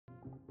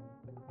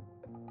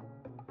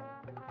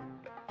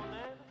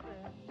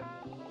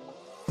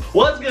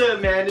What's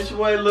good, man? It's your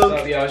boy Luke.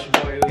 What's up, y'all? It's your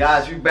boy Luke.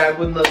 Guys, we back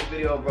with another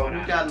video, bro. We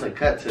got in the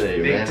cut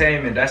today, Big man.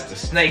 Taemin, that's the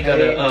snake of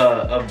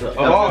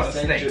all the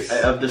snakes.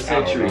 Of the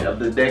century, of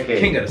the decade.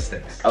 King of the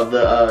snakes. Of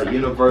the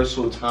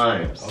universal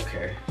times.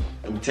 Okay.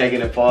 I'm taking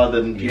it farther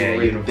than people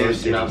really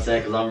think, you know what I'm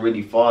saying? Because I'm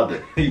really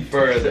father.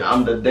 Further.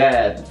 I'm the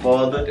dad.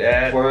 Father,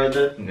 dad,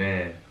 further.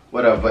 Man.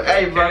 Whatever.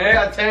 Hey, bro, we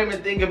got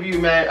Taemin, think of you,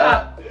 man.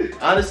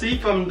 Honestly,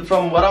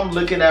 from what I'm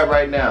looking at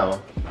right now,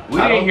 we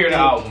didn't hear the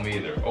album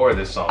either, or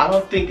this song. I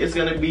don't think it's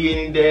gonna be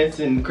any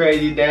dancing,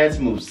 crazy dance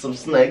moves, some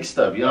snake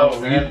stuff. You know what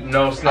I'm saying?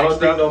 No snake stuff. I don't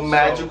think no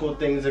magical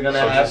things are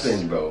gonna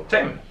happen, bro.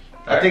 Taemin.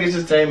 I think it's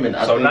just Taemin.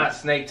 So not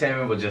snake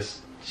Taemin, but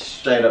just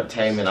straight up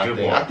Taemin.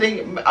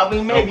 I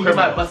mean, maybe he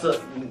might bust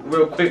a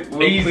real quick,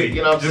 easy.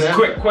 You know what I'm saying?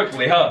 Just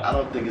quickly, huh? I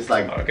don't think it's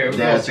like okay, we're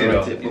gonna see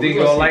though. You think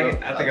you're gonna like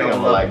it? I think I'm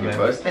gonna like it,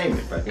 bro. It's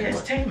Taemin, bro. Yeah,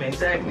 it's Taemin,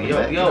 exactly.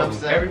 Yo,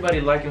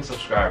 everybody like and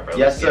subscribe, bro.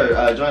 Yes,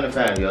 sir. Join the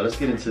family, yo. Let's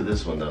get into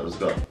this one though. Let's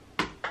go.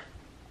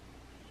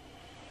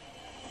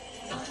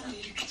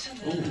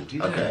 Ooh,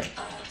 okay.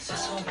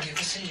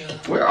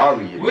 Where are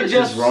we? We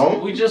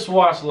just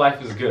watched Life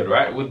Is Good,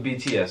 right? With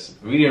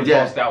BTS. We didn't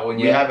post that one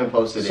yet. We haven't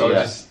posted it yet. So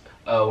just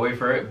wait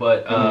for it.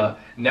 But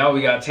now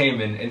we got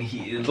Taemin, and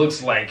it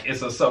looks like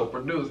it's a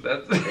self-produced.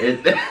 That's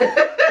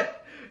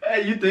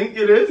Hey, you think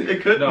it is?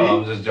 It could be.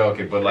 No, I'm just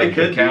joking. But like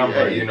the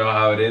camera, you know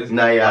how it is.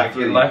 Nah, yeah. Like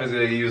Life Is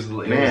Good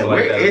usually. Man,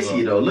 like where is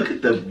he though? Look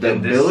at the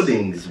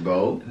buildings,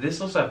 bro. This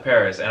looks like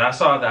Paris, and I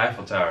saw the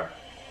Eiffel Tower.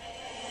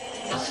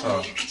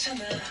 So.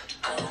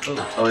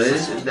 Oh,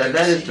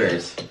 that is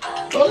Paris.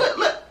 Oh, look,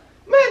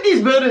 man,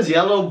 these buildings,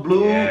 yellow,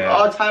 blue,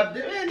 all type.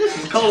 Man, this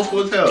is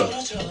colorful as hell.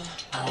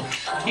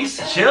 He's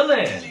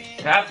chilling,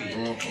 happy.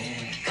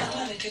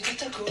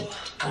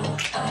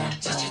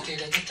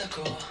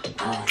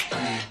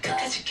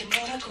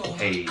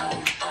 Hey,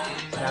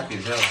 happy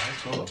as hell.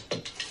 That's cool.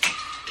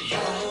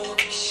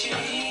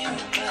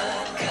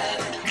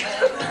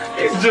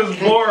 He's just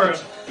bored.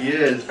 He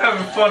is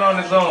having fun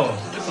on his own.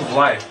 This is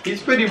life.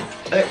 He's pretty.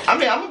 I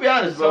mean, I'm gonna be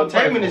honest, bro.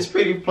 Taemin is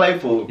pretty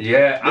playful.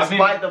 Yeah,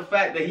 despite the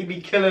fact that he be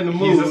killing the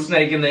moves. He's a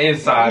snake in the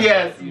inside.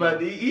 Yes, but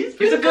he's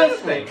a good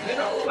snake. You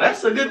know,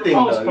 that's a good thing,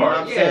 though. You know what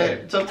I'm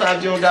saying?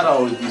 Sometimes you don't gotta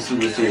always be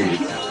super serious.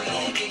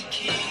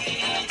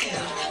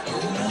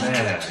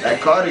 Man,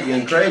 that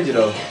cardigan crazy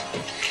though.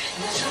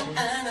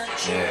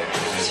 Yeah.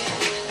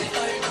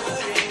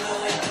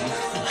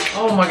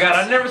 Oh my God,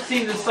 I've never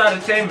seen this side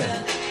of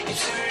Taemin.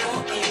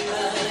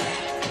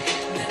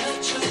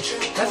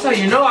 That's how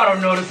you know I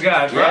don't know this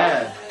guy, bro.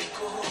 Yeah.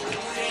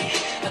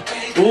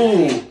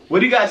 Ooh, what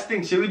do you guys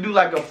think? Should we do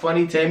like a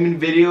funny Taemin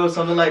video or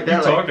something like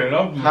that? I'm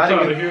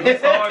trying to hear the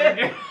song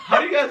again.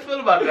 How do you guys feel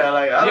about that?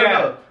 Like, I don't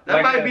know.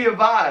 That might be a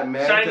vibe,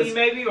 man. Shiny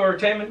maybe, or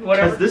Taemin,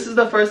 whatever. Because this is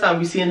the first time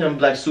we've seen him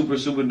like super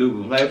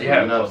duper playful,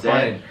 yeah, you know what I'm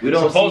saying? We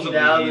don't see the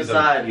other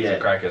side yet.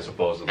 He's a crackhead,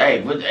 supposedly. Hey,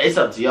 but it's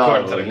up to y'all.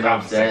 According to the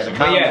comment section.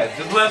 But yeah,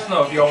 just let us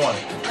know if y'all want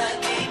it.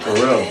 For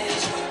real.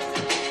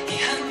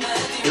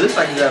 It looks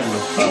like he's having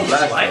a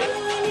blast.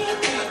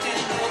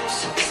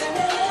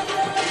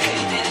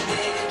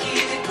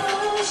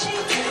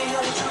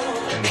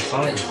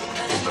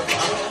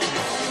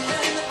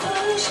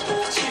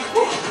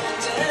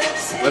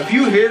 If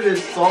you hear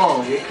this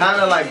song, it kind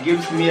of like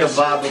gives me a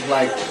vibe of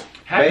like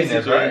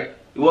happiness, right?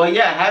 Well,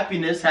 yeah,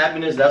 happiness.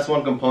 That's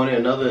one component.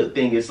 Another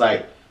thing is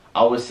like,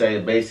 I would say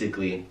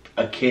basically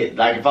a kid.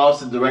 Like if I was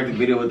to direct a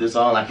video with this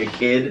song, like a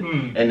kid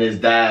and his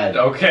dad.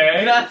 Okay.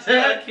 You know what I'm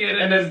saying? Kid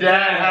and his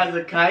dad has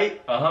a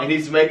kite, and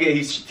he's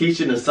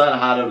teaching his son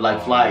how to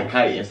like fly a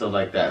kite and stuff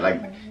like that.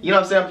 Like, you know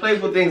what I'm saying?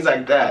 Playful things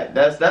like that.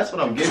 That's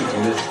what I'm getting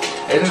from this.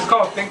 And it's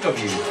called Think of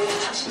You.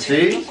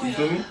 See? You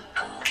feel me?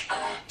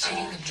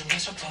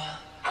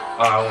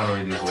 Oh, I want to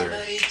read these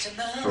lyrics.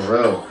 For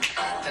real.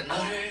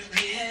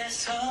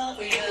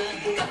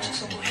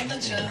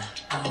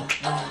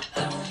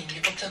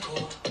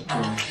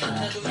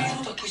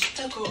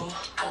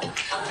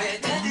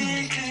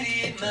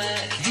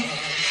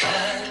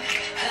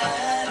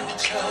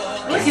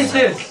 Look at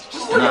this.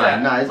 Just look at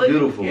that. Nah, it's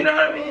beautiful. You know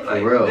what I mean?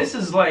 Like, for real. This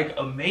is like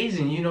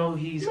amazing. You know,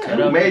 he's cut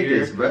who up made here.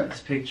 this, bro? His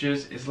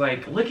pictures. It's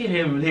like, look at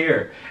him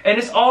here, and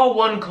it's all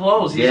one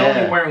clothes. He's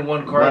only wearing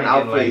one cardigan.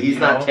 One outfit. Like, he's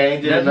not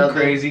changing nothing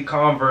crazy.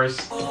 Converse,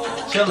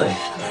 chilling.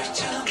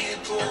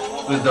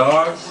 The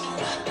dogs.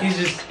 He's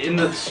just in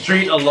the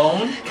street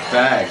alone.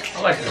 Facts.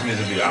 I like this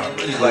music video. I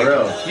really like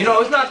it. You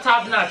know, it's not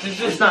top notch. It's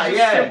just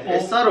simple.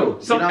 It's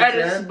subtle. Some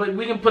edits, but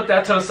we can put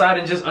that to the side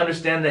and just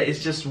understand that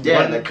it's just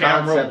one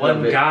camera,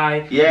 one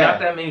guy, not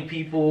that many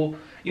people.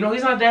 You know,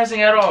 he's not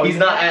dancing at all. He's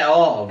not at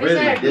all, really.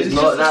 Exactly. There's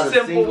it's not just a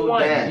simple single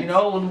one. dance. You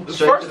know,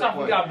 first off,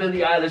 we got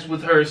Billie Eilish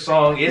with her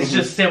song. It's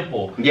just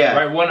simple. Yeah.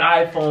 Right. One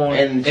iPhone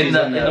in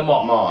the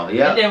mall.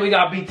 Yeah. And then we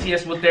got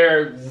BTS with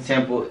their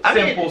simple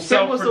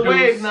self-produced. the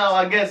wave now,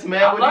 I guess,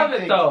 man. I love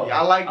it though.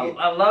 I like it.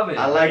 I love it.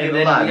 I like it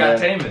a lot, and then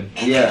we got Taemin.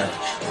 Yeah.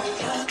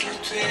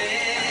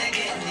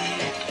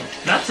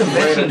 Not to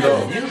mention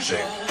the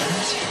music.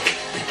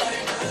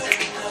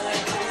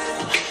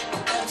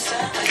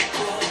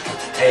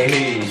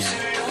 Hey.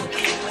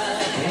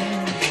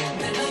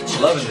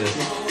 Loving this.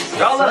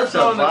 Y'all let us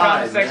know in the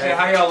comment section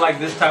how y'all like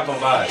this type of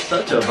vibe.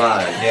 Such a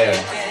vibe. Yeah.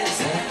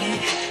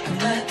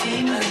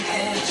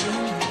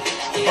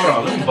 Hold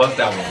on, let me bust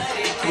that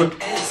one.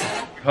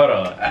 Hold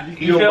on.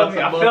 You feel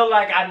me? I feel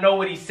like I know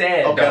what he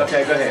said. Okay, though.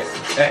 okay, go ahead.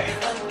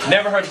 Hey,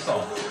 never heard the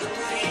song.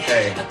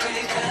 Hey.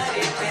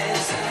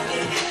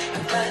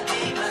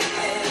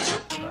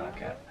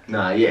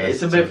 Nah, yeah,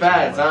 it's a bit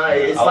fast, huh?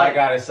 It's all like I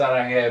got is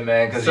Saranghae,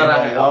 man. Because you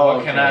know,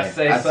 what can I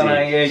say?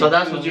 Saranghae. So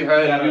that's what you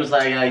heard, and you was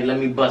like, hey, let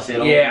me bust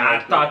it. Yeah, I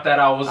thought that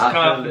I was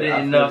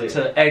confident enough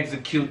to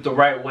execute the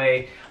right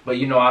way, but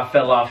you know, I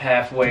fell off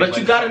halfway. But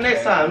you got it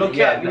next time. No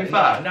cap. Give me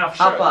 5. Nah,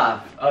 High 5.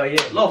 Oh yeah.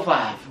 Low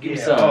 5. Give me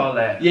some. All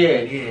that.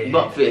 Yeah.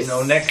 Butt fist. You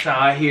know, next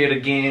time I hear it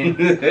again,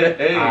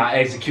 I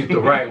execute the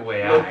right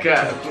way. No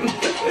cap.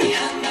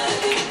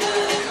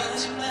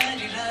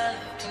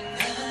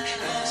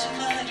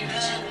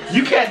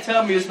 You can't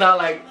tell me it's not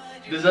like,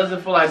 this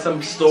doesn't feel like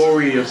some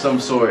story of some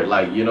sort,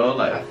 like, you know,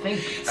 like. I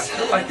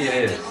feel like it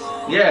is.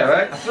 Yeah,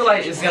 right? I feel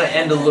like it's gonna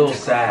end a little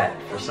sad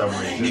for some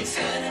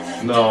reason.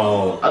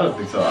 No, I don't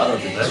think so. I don't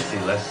think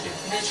so. Let's see.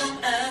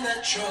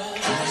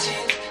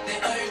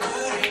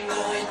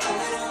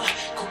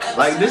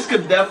 Like, this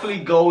could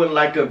definitely go in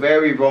like a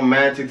very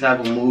romantic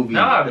type of movie.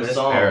 Nah, the Miss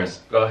song. Paris.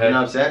 Go ahead. You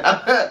know what I'm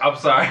saying? I'm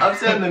sorry. I'm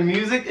saying the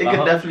music, it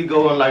could definitely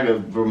go in like a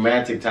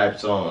romantic type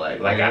song. Like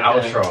an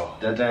outro.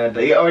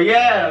 Or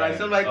yeah, like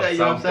something like that, you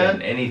know what I'm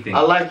saying? Anything. I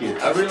like it.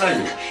 I really like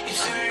it.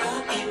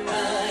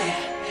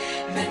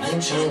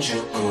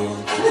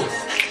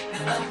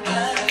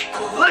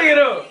 Look at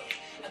him.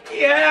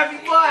 He a happy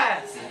boy.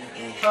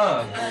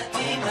 Huh.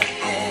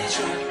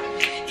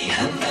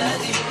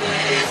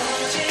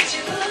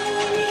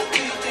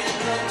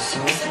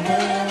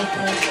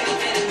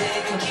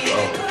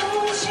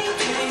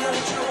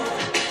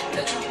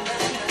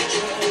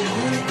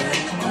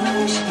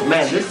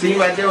 Man, this scene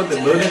right there with the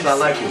buildings, I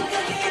like it.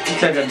 You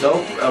take a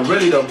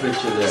really dope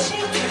picture there.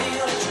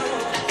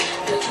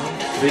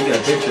 Speaking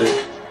of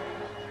pictures,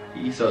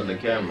 he's on the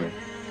camera.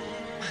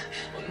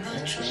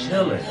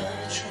 Chilling.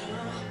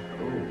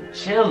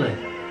 Chilling.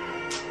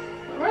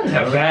 Run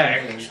that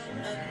back.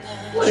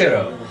 Look at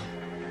him.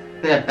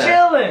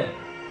 Chilling.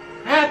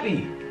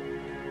 Happy.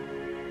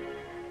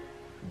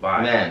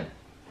 Bye. Man.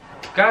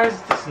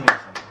 Guys, this needs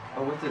something.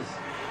 Oh, what's this?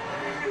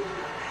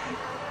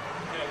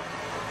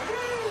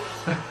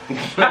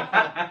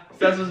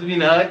 That's supposed to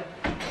be a hug.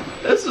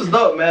 This is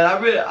dope, man.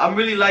 I'm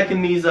really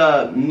liking these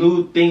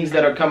new things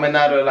that are coming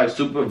out of like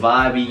super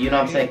vibey. You know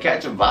what I'm saying?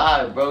 Catch a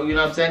vibe, bro. You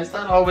know what I'm saying? It's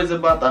not always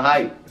about the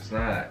hype. It's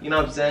not. You know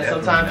what I'm saying?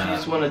 Definitely Sometimes not. you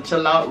just want to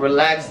chill out,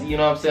 relax. You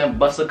know what I'm saying?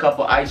 Bust a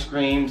couple ice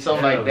cream,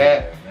 something like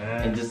that,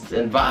 and just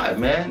vibe,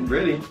 man.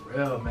 Really.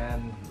 Real,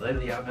 man.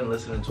 Lately, I've been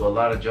listening to a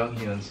lot of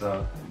Junghyun,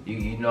 so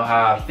you know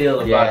how I feel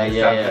about this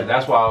type of.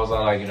 That's why I was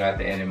all like, you know, at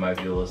the end it might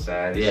be a little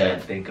sad. He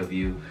said, think of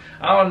you.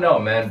 I don't know,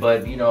 man,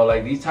 but you know,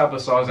 like these type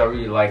of songs, I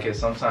really like it.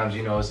 Sometimes,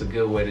 you know, it's a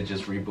good way to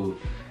just reboot.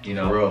 You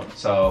know, real.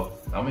 So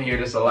I'm gonna hear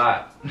this a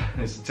lot.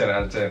 It's a 10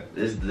 out of 10.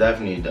 It's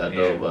definitely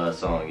a dope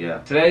song, yeah.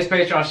 Today's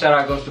Patreon shout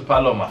out goes to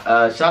Paloma.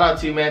 Shout out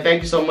to you, man.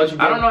 Thank you so much for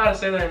being... I don't know how to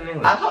say that in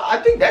English.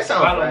 I think that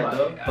sounds Paloma. right,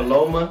 though.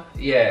 Paloma.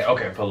 Yeah,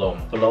 okay,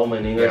 Paloma. Paloma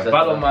in English. Yeah,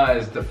 Paloma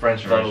is the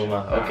French version.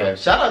 Paloma. Okay.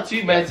 Shout out to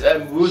you, man.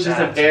 We was just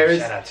in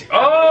Paris. Shout out to you.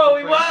 Oh,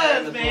 we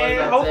was,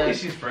 man. Hopefully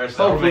she's fresh.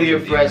 Hopefully you're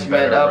fresh,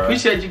 man. I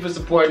appreciate you for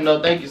supporting, though.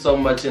 Thank you so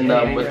much.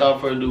 And without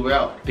further ado, we're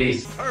out.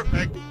 Peace.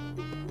 Perfect.